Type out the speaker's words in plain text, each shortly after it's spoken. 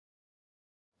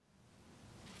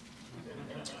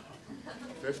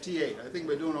58. I think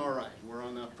we're doing all right. We're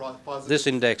on a positive. This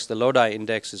index, the LoDI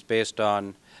Index, is based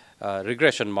on a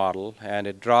regression model, and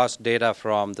it draws data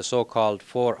from the so-called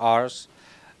 4Rs,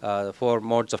 the 4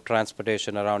 modes of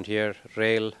transportation around here: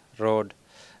 rail, road,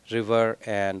 river,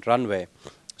 and runway.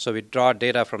 So we draw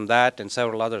data from that and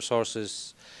several other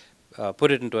sources,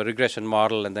 put it into a regression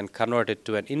model, and then convert it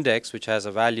to an index which has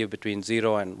a value between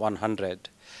 0 and 100.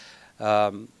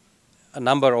 A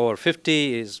number over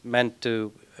 50 is meant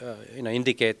to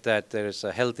indicate that there is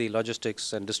a healthy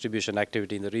logistics and distribution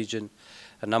activity in the region.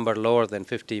 A number lower than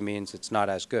 50 means it's not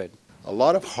as good. A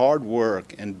lot of hard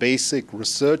work and basic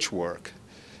research work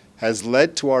has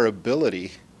led to our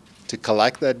ability to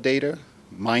collect that data,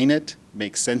 mine it,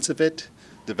 make sense of it,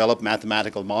 develop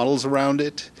mathematical models around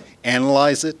it,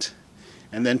 analyze it,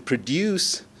 and then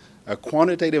produce a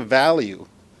quantitative value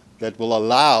that will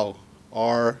allow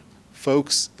our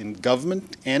folks in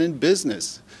government and in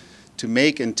business to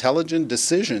make intelligent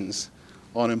decisions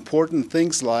on important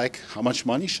things like how much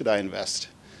money should I invest?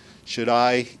 Should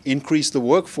I increase the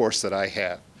workforce that I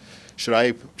have? Should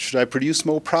I produce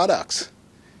more products?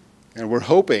 And we're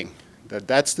hoping that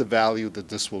that's the value that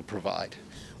this will provide.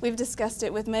 We've discussed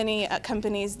it with many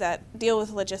companies that deal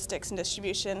with logistics and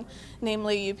distribution,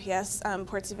 namely UPS,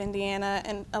 Ports of Indiana,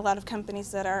 and a lot of companies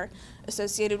that are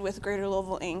associated with Greater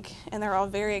Louisville, Inc., and they're all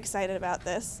very excited about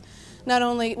this. Not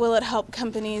only will it help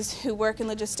companies who work in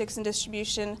logistics and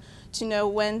distribution to know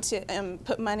when to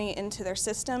put money into their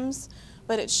systems,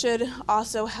 but it should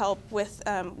also help with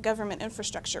government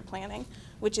infrastructure planning,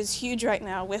 which is huge right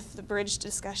now with the bridge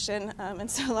discussion. And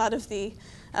so a lot of the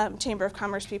Chamber of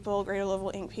Commerce people, Greater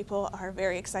Louisville, Inc. people are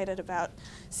very excited about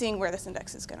seeing where this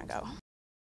index is going to go.